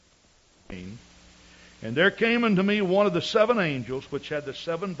And there came unto me one of the 7 angels, which had the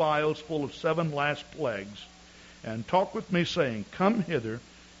 7 vials full of 7 last plagues, and talked with me, saying, Come hither,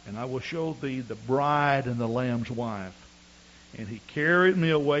 and I will show thee the bride and the Lamb's wife. And he carried me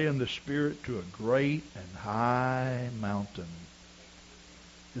away in the Spirit to a great and high mountain.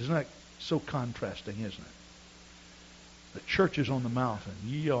 Isn't that so contrasting, isn't it? The church is on the mountain.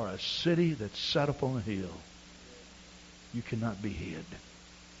 Ye are a city that's set upon a hill. You cannot be hid.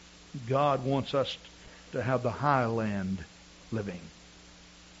 God wants us to have the highland living.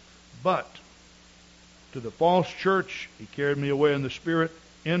 But to the false church, he carried me away in the Spirit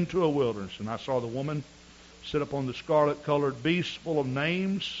into a wilderness. And I saw the woman sit upon the scarlet-colored beast, full of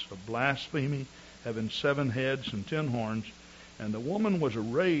names of blasphemy, having 7 heads and 10 horns. And the woman was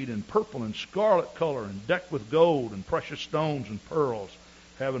arrayed in purple and scarlet color, and decked with gold and precious stones and pearls,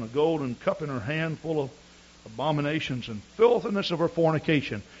 having a golden cup in her hand, full of abominations and filthiness of her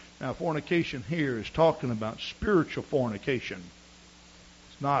fornication. Now, fornication here is talking about spiritual fornication.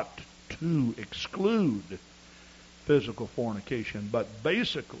 It's not to exclude physical fornication, but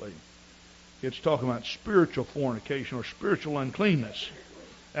basically it's talking about spiritual fornication or spiritual uncleanness.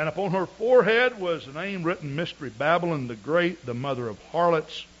 And upon her forehead was a name written, Mystery Babylon the Great, the mother of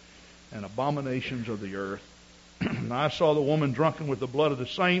harlots and abominations of the earth. And I saw the woman drunken with the blood of the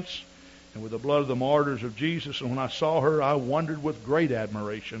saints and with the blood of the martyrs of Jesus. And when I saw her, I wondered with great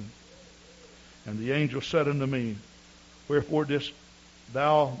admiration. And the angel said unto me, Wherefore didst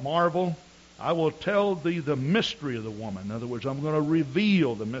thou marvel? I will tell thee the mystery of the woman. In other words, I'm going to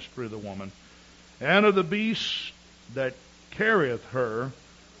reveal the mystery of the woman, and of the beast that carrieth her,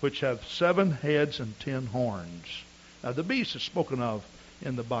 which have 7 heads and 10 horns. Now, the beast is spoken of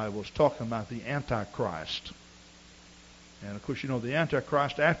in the Bible is talking about the Antichrist. And, of course, you know, the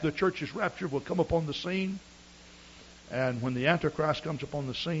Antichrist, after the church is raptured, will come upon the scene. And when the Antichrist comes upon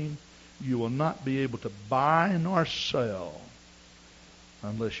the scene, you will not be able to buy nor sell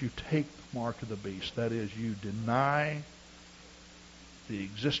unless you take the mark of the beast. That is, you deny the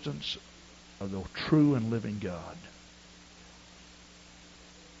existence of the true and living God.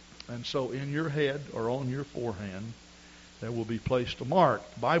 And so in your head or on your forehand, there will be placed a mark.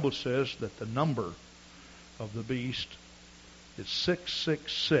 The Bible says that the number of the beast is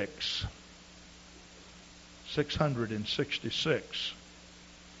 666. 666.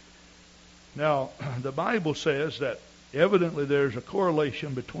 Now, the Bible says that evidently there's a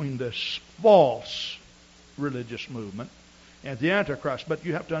correlation between this false religious movement and the Antichrist. But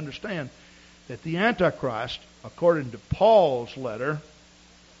you have to understand that the Antichrist, according to Paul's letter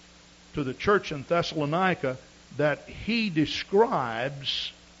to the church in Thessalonica, that he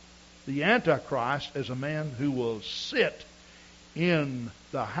describes the Antichrist as a man who will sit in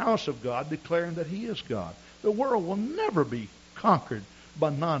the house of God declaring that he is God. The world will never be conquered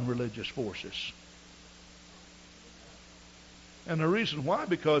by non-religious forces. And the reason why,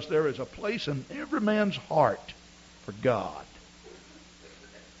 because there is a place in every man's heart for God.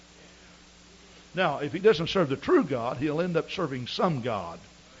 Now, if he doesn't serve the true God, he'll end up serving some God.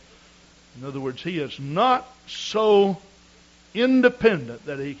 In other words, he is not so independent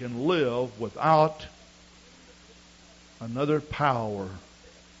that he can live without another power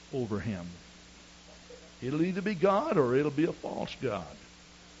over him. It'll either be God or it'll be a false god.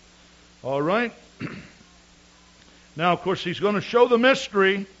 All right? Now, of course, he's going to show the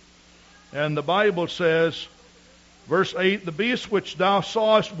mystery. And the Bible says, verse 8, The beast which thou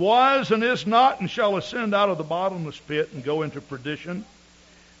sawest was and is not, and shall ascend out of the bottomless pit and go into perdition.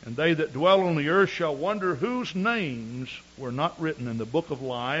 And they that dwell on the earth shall wonder whose names were not written in the book of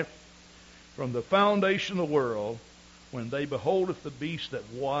life from the foundation of the world, when they beholdeth the beast that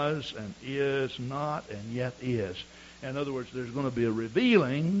was and is not and yet is. In other words, there's going to be a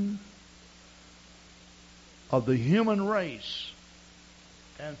revealing of the human race.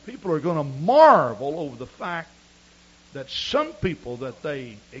 And people are going to marvel over the fact that some people that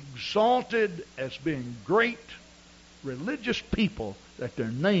they exalted as being great religious people, that their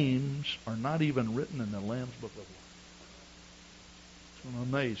names are not even written in the Lamb's Book of Life. It's going to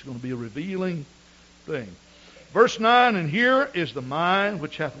amaze. It's going to be a revealing thing. Verse 9, And here is the mind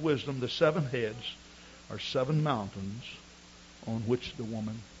which hath wisdom. The 7 heads are 7 mountains on which the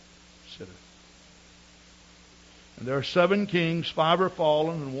woman sitteth. And there are 7 kings, 5 are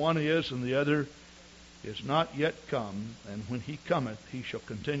fallen, and 1 is, and the other is not yet come. And when he cometh, he shall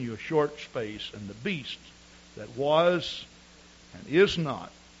continue a short space. And the beast that was and is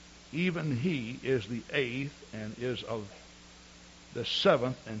not, even he is the 8th, and is of the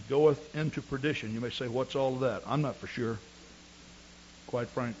 7th, and goeth into perdition. You may say, what's all of that? I'm not for sure. Quite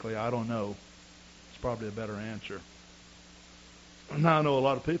frankly, I don't know. It's probably a better answer. Now, I know a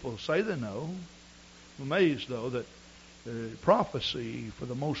lot of people say they know. amazed, though, that prophecy, for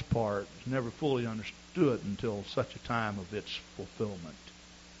the most part, is never fully understood until such a time of its fulfillment.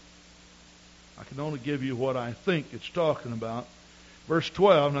 I can only give you what I think it's talking about. Verse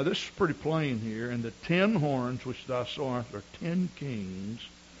 12, now this is pretty plain here. And the 10 horns which thou sawest are 10 kings,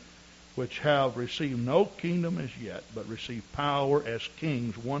 which have received no kingdom as yet, but receive power as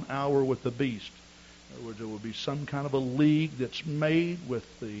kings 1 hour with the beast. In other words, there will be some kind of a league that's made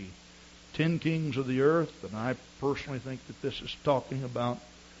with the 10 kings of the earth. And I personally think that this is talking about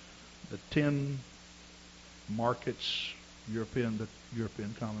the 10 markets, the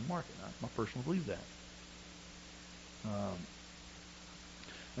European common market. I personally believe that.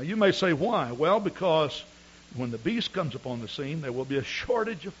 Now you may say, why? Well, because when the beast comes upon the scene, there will be a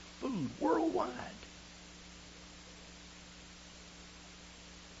shortage of food worldwide.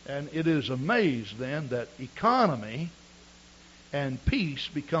 And it is amazed then that economy and peace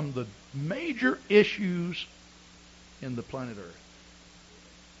become the major issues in the planet Earth.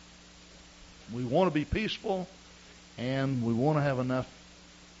 We want to be peaceful, and we want to have enough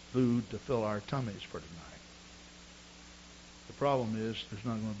food to fill our tummies for tonight. The problem is there's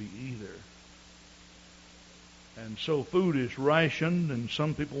not going to be either. And so food is rationed, and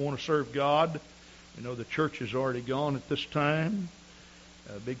some people want to serve God. You know, the church is already gone at this time.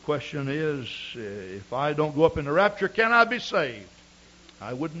 The big question is, if I don't go up in the rapture, can I be saved?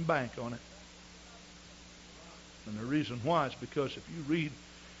 I wouldn't bank on it. And the reason why is because if you read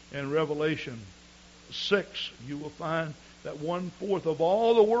in Revelation 6, you will find that 1/4 of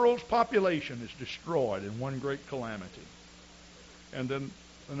all the world's population is destroyed in one great calamity. And then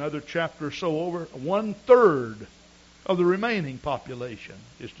another chapter or so over, 1/3 of the remaining population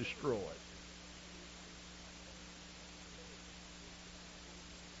is destroyed.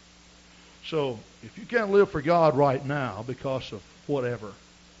 So, if you can't live for God right now because of whatever,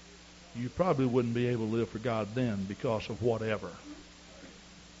 you probably wouldn't be able to live for God then because of whatever.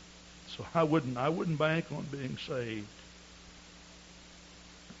 So I wouldn't bank on being saved.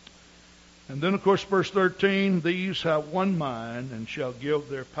 And then, of course, verse 13, these have one mind and shall give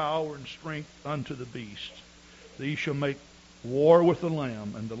their power and strength unto the beast. These shall make war with the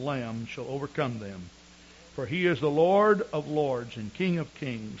Lamb, and the Lamb shall overcome them. For he is the Lord of lords and King of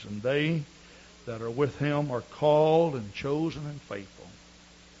kings, and they that are with him are called and chosen and faithful.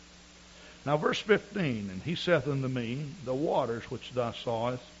 Now verse 15, and he saith unto me, the waters which thou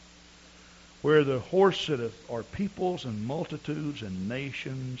sawest, where the horse sitteth, are peoples and multitudes and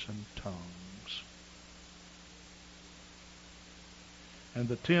nations and tongues. And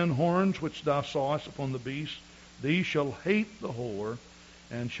the 10 horns which thou sawest upon the beast, these shall hate the whore,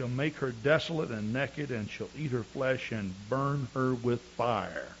 and shall make her desolate and naked, and shall eat her flesh and burn her with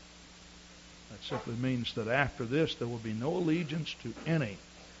fire. That simply means that after this there will be no allegiance to any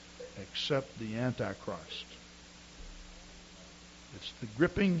except the Antichrist. It's the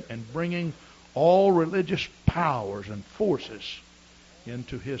gripping and bringing all religious powers and forces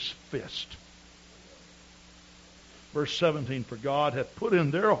into his fist. Verse 17, for God hath put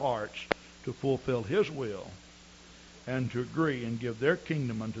in their hearts to fulfill his will, and to agree and give their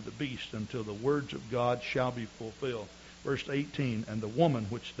kingdom unto the beast until the words of God shall be fulfilled. Verse 18, and the woman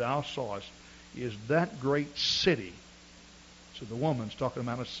which thou sawest is that great city. So the woman's talking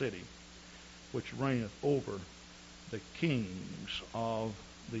about a city which reigneth over the kings of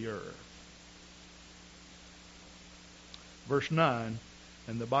the earth. Verse 9,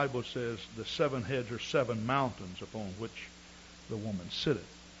 and the Bible says the 7 heads are 7 mountains upon which the woman sitteth.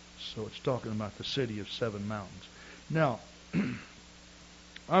 So it's talking about the city of 7 mountains. Now,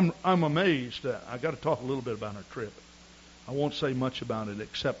 I'm amazed. I got to talk a little bit about our trip. I won't say much about it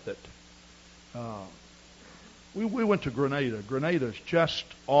except that we went to Grenada. Grenada is just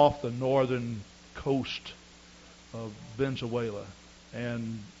off the northern coast of Venezuela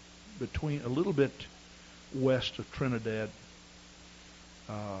and between a little bit west of Trinidad.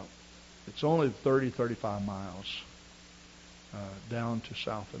 It's only 35 miles down to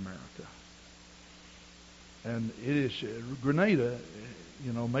South America. And it is, Grenada,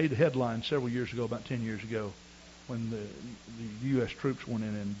 made headlines several years ago, about 10 years ago, when the U.S. troops went in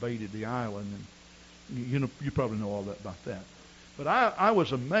and invaded the island. And you probably know all that about that. But I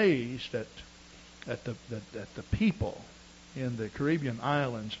was amazed at the people in the Caribbean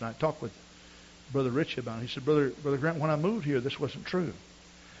islands, and I talked with Brother Richie about it. He said, Brother Grant, when I moved here, this wasn't true.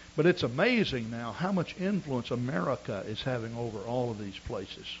 But it's amazing now how much influence America is having over all of these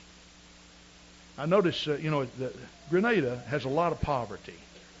places. I notice, that Grenada has a lot of poverty.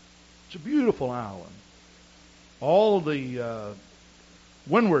 It's a beautiful island. All the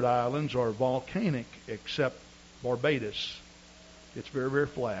Windward Islands are volcanic except Barbados. It's very, very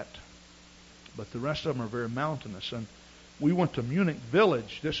flat. but the rest of them are very mountainous. And we went to Munich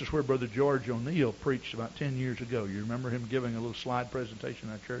Village. This is where Brother George O'Neill preached about 10 years ago. You remember him giving a little slide presentation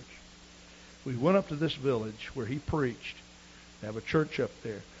in our church? We went up to this village where he preached. They have a church up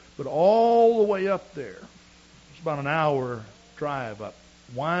there. But all the way up there, it's about an hour drive up.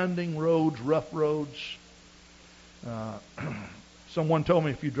 Winding roads, rough roads. Someone told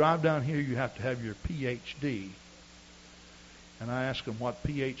me if you drive down here, you have to have your PhD. And I asked them what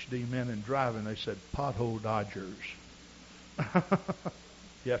PhD meant in driving. They said, pothole dodgers.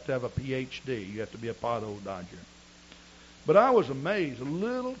 You have to have a PhD. You have to be a pothole dodger. But I was amazed.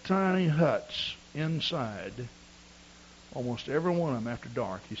 Little tiny huts inside. Almost every one of them after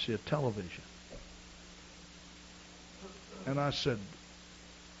dark, you see a television. And I said,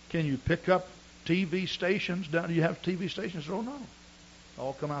 can you pick up TV stations? Do you have TV stations? Oh, no.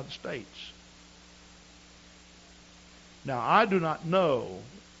 All come out of the States. Now, I do not know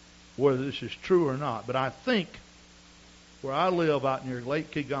whether this is true or not, but I think where I live out near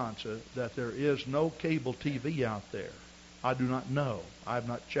Lake Kegonsa that there is no cable TV out there. I do not know. I have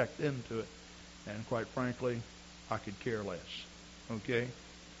not checked into it. And quite frankly, I could care less. Okay?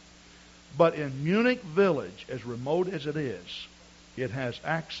 But in Munich Village, as remote as it is, it has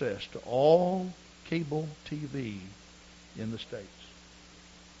access to all cable TV in the States.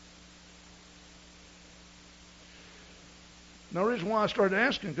 Now, the reason why I started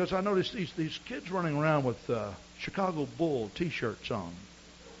asking, because I noticed these kids running around with Chicago Bull T-shirts on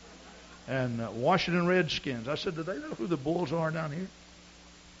and Washington Redskins. I said, do they know who the Bulls are down here?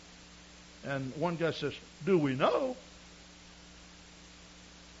 And one guy says, do we know?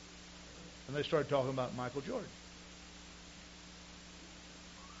 And they started talking about Michael Jordan.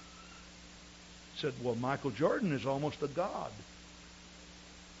 Said, well, Michael Jordan is almost a god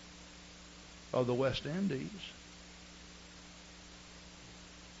of the West Indies.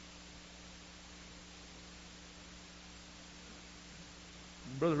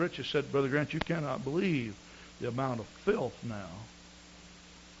 Brother Richard said, Brother Grant, you cannot believe the amount of filth now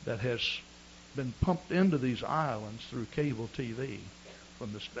that has been pumped into these islands through cable TV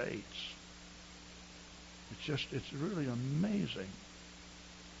from the States. It's really amazing.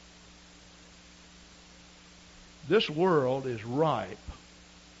 This world is ripe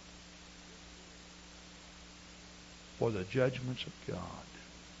for the judgments of God.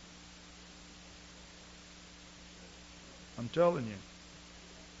 I'm telling you.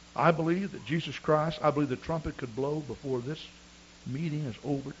 I believe that Jesus Christ, I believe the trumpet could blow before this meeting is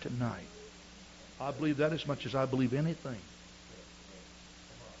over tonight. I believe that as much as I believe anything.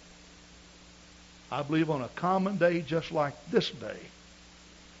 I believe on a common day just like this day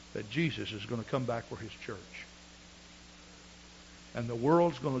that Jesus is going to come back for his church. And the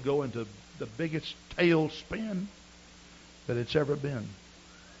world's going to go into the biggest tailspin that it's ever been.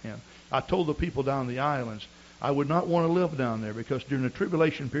 And I told the people down the islands, I would not want to live down there because during the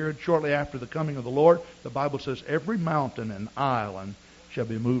tribulation period, shortly after the coming of the Lord, the Bible says every mountain and island shall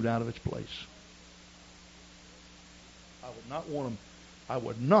be moved out of its place. I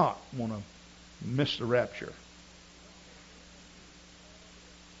would not want to miss the rapture.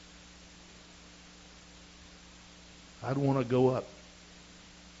 I'd want to go up.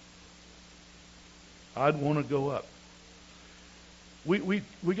 I'd want to go up. We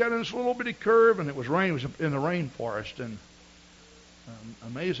got in this little bitty curve, and it was rain. It was in the rainforest, and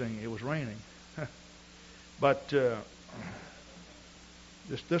amazing, it was raining. But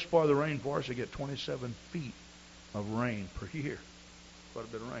this part of the rainforest, you get 27 feet of rain per year. Quite a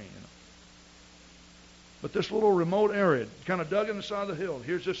bit of rain, you know. But this little remote area, kind of dug in the side of the hill.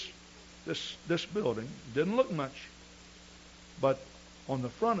 Here's this building. Didn't look much, but on the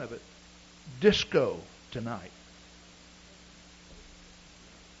front of it, disco tonight.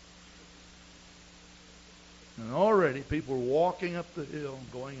 And already people were walking up the hill,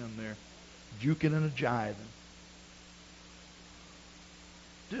 going in there, juking and jiving.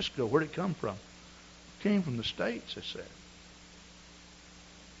 Disco, where'd it come from? It came from the States, they said.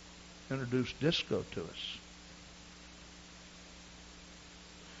 Introduced disco to us.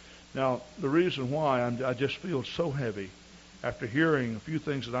 Now, the reason why I just feel so heavy after hearing a few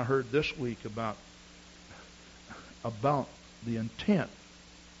things that I heard this week about the intent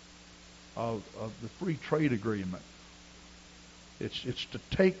of the free trade agreement. It's to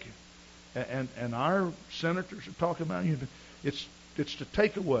take, and our senators are talking about it. It's to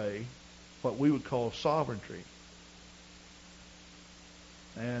take away what we would call sovereignty,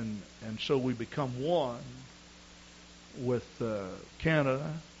 and so we become one with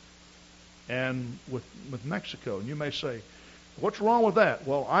Canada and with Mexico. And you may say, what's wrong with that?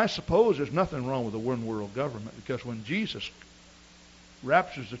 Well, I suppose there's nothing wrong with the one world government, because when Jesus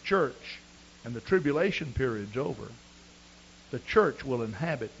raptures the church, and the tribulation period's over, the church will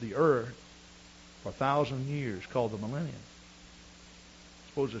inhabit the earth for 1,000 years, called the millennium. I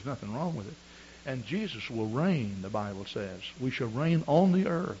suppose there's nothing wrong with it. And Jesus will reign, the Bible says. We shall reign on the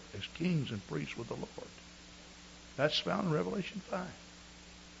earth as kings and priests with the Lord. That's found in Revelation 5.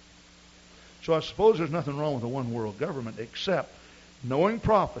 So I suppose there's nothing wrong with a one-world government, except knowing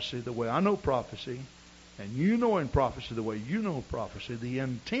prophecy the way I know prophecy, and you knowing prophecy the way you know prophecy. The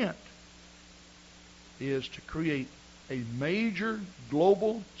intent is to create a major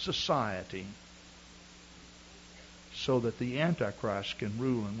global society so that the Antichrist can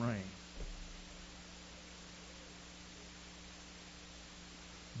rule and reign.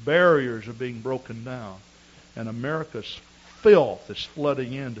 Barriers are being broken down, and America's filth is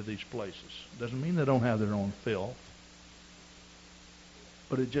flooding into these places. Doesn't mean they don't have their own filth,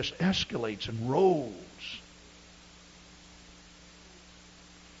 but it just escalates and rolls.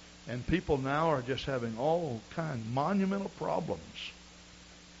 And people now are just having all kinds of monumental problems.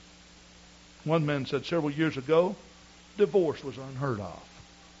 One man said several years ago, divorce was unheard of.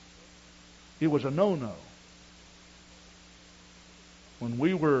 It was a no-no. When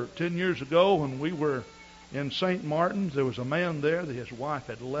we were, 10 years ago, when we were in St. Martin's, there was a man there that his wife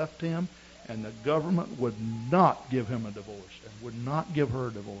had left him, and the government would not give him a divorce and would not give her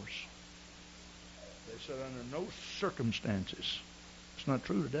a divorce. They said under no circumstances. It's not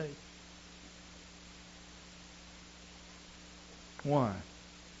true today. Why?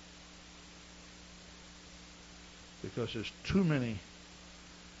 Because there's too many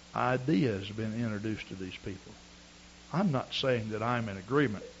ideas being introduced to these people. I'm not saying that I'm in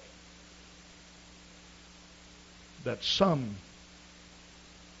agreement that some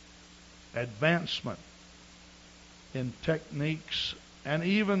advancement in techniques and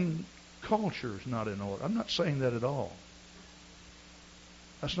even culture is not in order. I'm not saying that at all.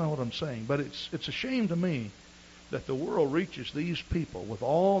 That's not what I'm saying. But it's a shame to me that the world reaches these people with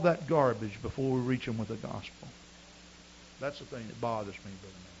all that garbage before we reach them with the gospel. That's the thing that bothers me,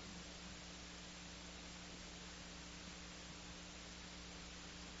 Brother Man.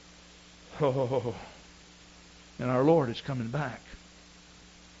 Oh, and our Lord is coming back.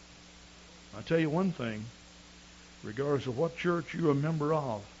 I'll tell you one thing. Regardless of what church you're a member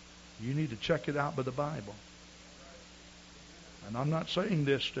of, you need to check it out by the Bible. And I'm not saying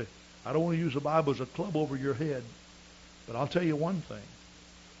this to, I don't want to use the Bible as a club over your head, but I'll tell you one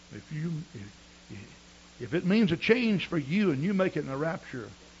thing. If it means a change for you and you make it in the rapture,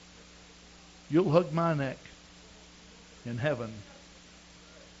 you'll hug my neck in heaven.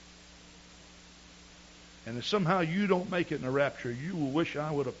 And if somehow you don't make it in the rapture, you will wish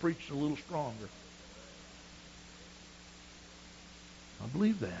I would have preached a little stronger. I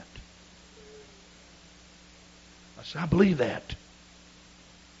believe that. I say, I believe that.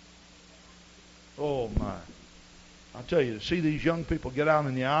 Oh, my. I'll tell you, to see these young people get out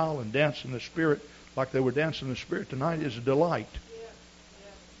in the aisle and dance in the Spirit like they were dancing in the Spirit tonight is a delight.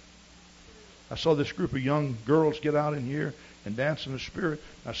 I saw this group of young girls get out in here and dance in the Spirit.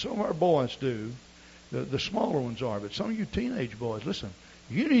 Now, some of our boys do. The smaller ones are. But some of you teenage boys, listen,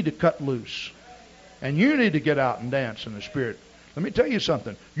 you need to cut loose. And you need to get out and dance in the Spirit. Let me tell you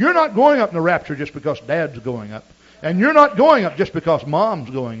something. You're not going up in the rapture just because Dad's going up. And you're not going up just because Mom's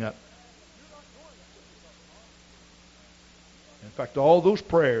going up. In fact, all those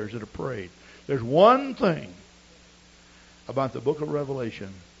prayers that are prayed, there's one thing about the book of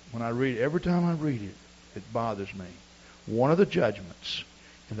Revelation. When I read it, every time I read it, it bothers me. One of the judgments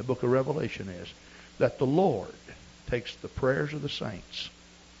in the book of Revelation is that the Lord takes the prayers of the saints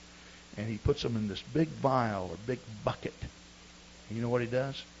and He puts them in this big vial or big bucket. And you know what He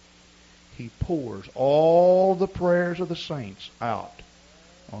does? He pours all the prayers of the saints out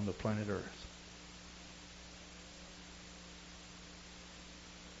on the planet Earth.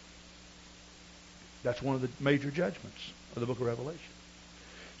 That's one of the major judgments of the book of Revelation.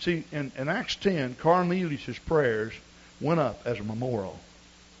 See, in Acts 10, Cornelius' prayers went up as a memorial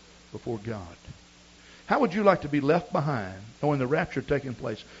before God. How would you like to be left behind knowing the rapture taking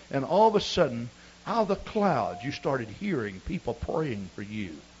place, and all of a sudden, out of the clouds, you started hearing people praying for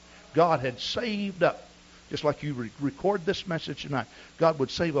you? God had saved up, just like you record this message tonight, God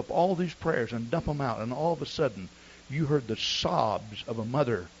would save up all these prayers and dump them out, and all of a sudden, you heard the sobs of a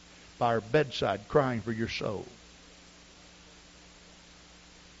mother by her bedside crying for your soul.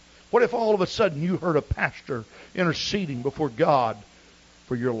 What if all of a sudden you heard a pastor interceding before God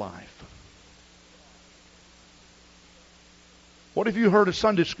for your life? What if you heard a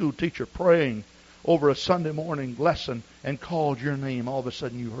Sunday school teacher praying over a Sunday morning lesson and called your name? All of a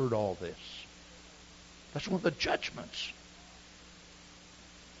sudden you heard all this. That's one of the judgments.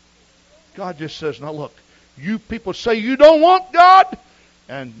 God just says, now look, you people say you don't want God,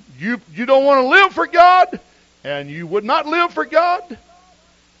 and you don't want to live for God, and you would not live for God,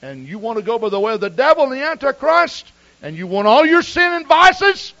 and you want to go by the way of the devil and the Antichrist, and you want all your sin and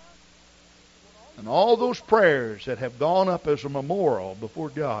vices, and all those prayers that have gone up as a memorial before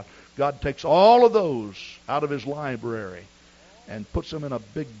God, God takes all of those out of His library and puts them in a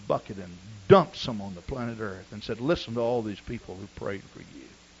big bucket and dumps them on the planet Earth and said, listen to all these people who prayed for you.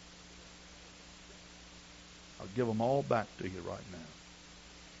 I'll give them all back to you right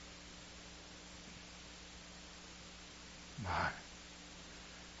now.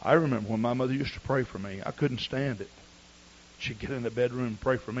 I remember when my mother used to pray for me, I couldn't stand it. She'd get in the bedroom and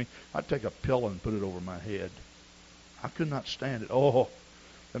pray for me. I'd take a pillow and put it over my head. I could not stand it. Oh,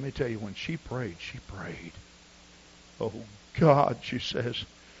 let me tell you, when she prayed, she prayed. Oh, God, she says,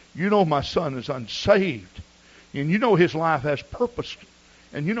 you know my son is unsaved. And you know his life has purpose.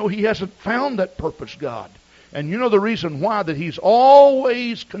 And you know he hasn't found that purpose, God. And you know the reason why, that he's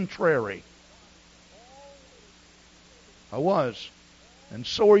always contrary. I was. And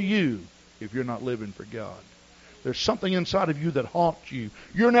so are you if you're not living for God. There's something inside of you that haunts you.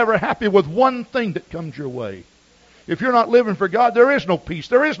 You're never happy with one thing that comes your way. If you're not living for God, there is no peace.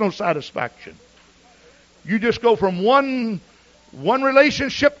 There is no satisfaction. You just go from one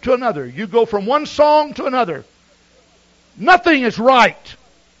relationship to another. You go from one song to another. Nothing is right.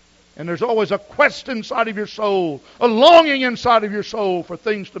 And there's always a quest inside of your soul, a longing inside of your soul for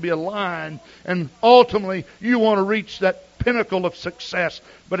things to be aligned. And ultimately, you want to reach that pinnacle of success.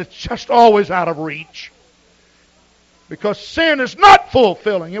 But it's just always out of reach. Because sin is not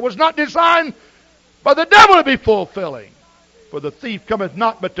fulfilling. It was not designed by the devil to be fulfilling. For the thief cometh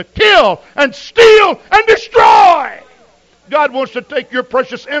not but to kill and steal and destroy. God wants to take your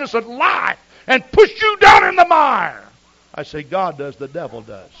precious innocent life and push you down in the mire. I say God does, the devil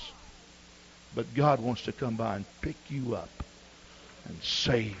does. But God wants to come by and pick you up and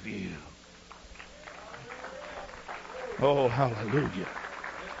save you. Oh, hallelujah.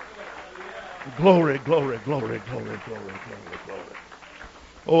 Glory, glory, glory, glory, glory, glory, glory.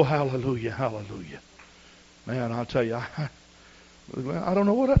 Oh, hallelujah, hallelujah. Man, I'll tell you, I don't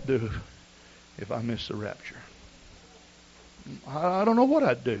know what I'd do if I missed the rapture. I don't know what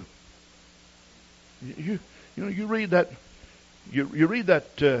I'd do. You read that. You read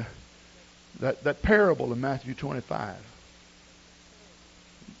that parable in Matthew 25.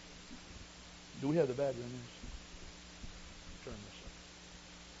 Do we have the battery in this? Turn this up.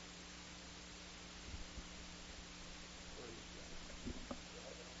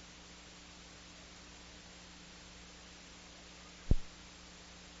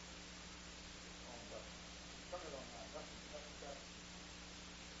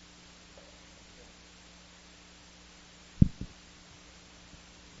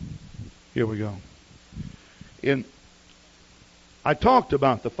 Here we go. I talked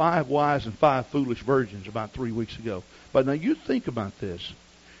about the 5 wise and 5 foolish virgins about 3 weeks ago. But now you think about this.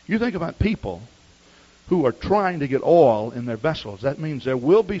 You think about people who are trying to get oil in their vessels. That means there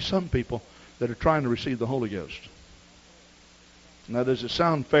will be some people that are trying to receive the Holy Ghost. Now, does it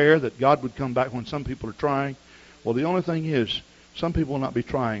sound fair that God would come back when some people are trying? Well, the only thing is, some people will not be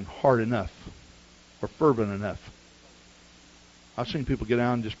trying hard enough or fervent enough. I've seen people get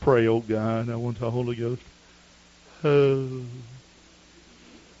out and just pray, oh God, I want the Holy Ghost. Oh.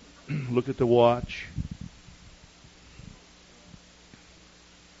 Look at the watch.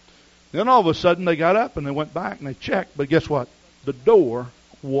 Then all of a sudden they got up and they went back and they checked, but guess what? The door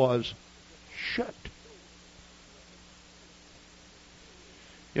was shut.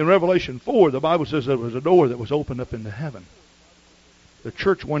 In Revelation 4, the Bible says there was a door that was opened up into heaven. The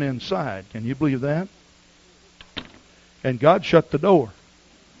church went inside. Can you believe that? And God shut the door.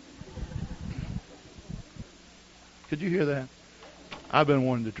 Could you hear that? I've been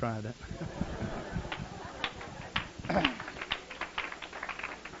wanting to try that.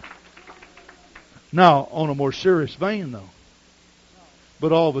 Now, on a more serious vein, though.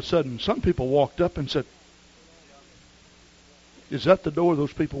 But all of a sudden, some people walked up and said, is that the door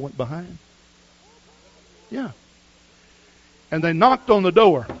those people went behind? Yeah. And they knocked on the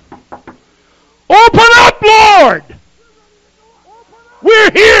door. Open up, Lord!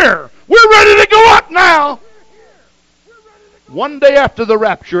 We're here! We're ready to go up now! One day after the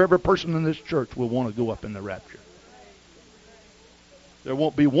rapture, every person in this church will want to go up in the rapture. There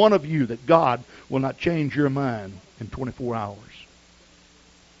won't be one of you that God will not change your mind in 24 hours.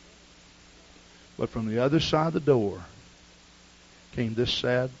 But from the other side of the door came this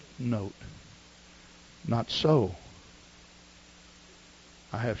sad note. Not so.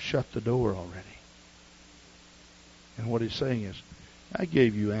 I have shut the door already. And what he's saying is, I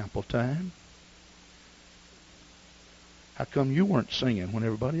gave you ample time. How come you weren't singing when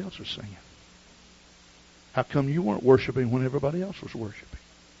everybody else was singing? How come you weren't worshiping when everybody else was worshiping?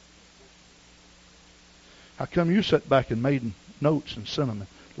 How come you sat back and made notes and sent them and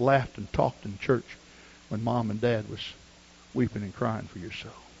laughed and talked in church when Mom and Dad was weeping and crying for your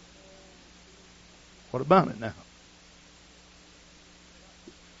soul? What about it now?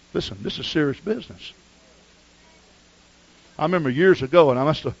 Listen, this is serious business. I remember years ago, and I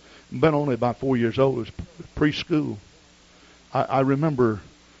must have been only about 4 years old. It was preschool. I remember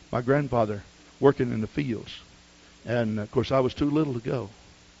my grandfather working in the fields. And, of course, I was too little to go.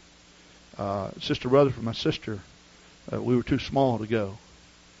 Sister Rutherford, my sister, we were too small to go.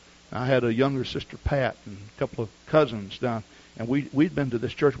 I had a younger sister, Pat, and a couple of cousins down. And we'd been to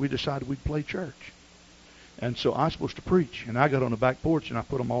this church. We decided we'd play church. And so I was supposed to preach. And I got on the back porch, and I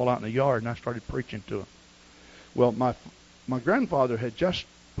put them all out in the yard, and I started preaching to them. Well, my grandfather had just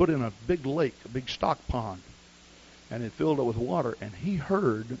put in a big lake, a big stock pond, and it filled it with water, and he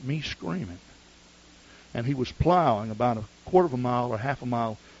heard me screaming. And he was plowing about a quarter of a mile or half a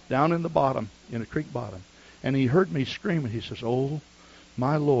mile down in the bottom, in the creek bottom. And he heard me screaming. He says, "Oh,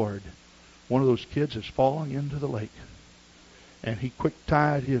 my Lord, one of those kids is falling into the lake." And he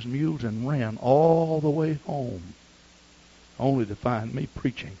quick-tied his mules and ran all the way home, only to find me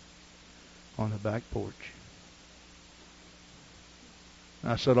preaching on the back porch.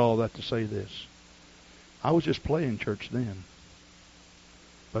 I said all that to say this. I was just playing church then.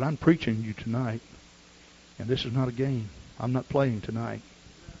 But I'm preaching you tonight. And this is not a game. I'm not playing tonight.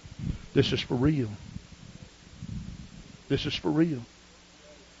 This is for real. This is for real.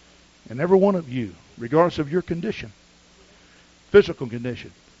 And every one of you, regardless of your condition, physical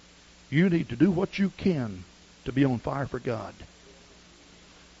condition, you need to do what you can to be on fire for God.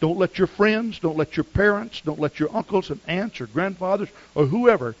 Don't let your friends, don't let your parents, don't let your uncles and aunts or grandfathers or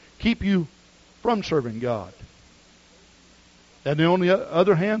whoever keep you from serving God. And on the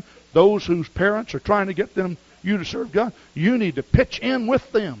other hand, those whose parents are trying to get you to serve God, you need to pitch in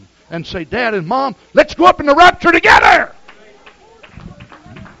with them and say, "Dad and Mom, let's go up in the rapture together."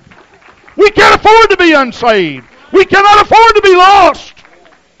 We can't afford to be unsaved. We cannot afford to be lost.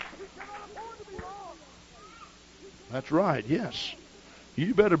 That's right, yes.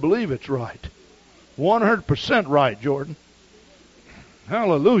 You better believe it's right. 100% right, Jordan.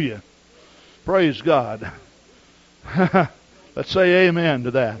 Hallelujah. Praise God. Let's say amen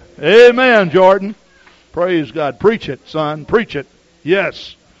to that. Amen, Jordan. Praise God. Preach it, son. Preach it.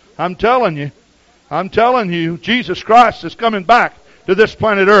 Yes. I'm telling you, Jesus Christ is coming back to this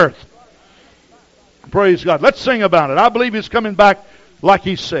planet Earth. Praise God. Let's sing about it. I believe He's coming back like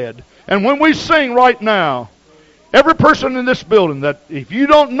He said. And when we sing right now, every person in this building, that if you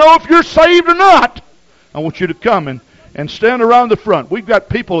don't know if you're saved or not, I want you to come and stand around the front. We've got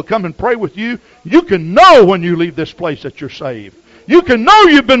people to come and pray with you. You can know when you leave this place that you're saved. You can know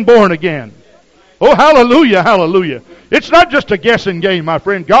you've been born again. Oh, hallelujah, hallelujah. It's not just a guessing game, my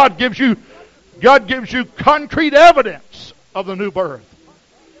friend. God gives you concrete evidence of the new birth.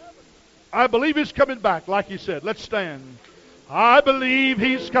 I believe He's coming back, like He said. Let's stand. I believe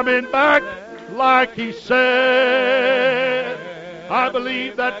He's coming back, like He said. I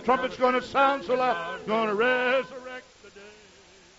believe that trumpet's going to sound so loud, going to resurrect.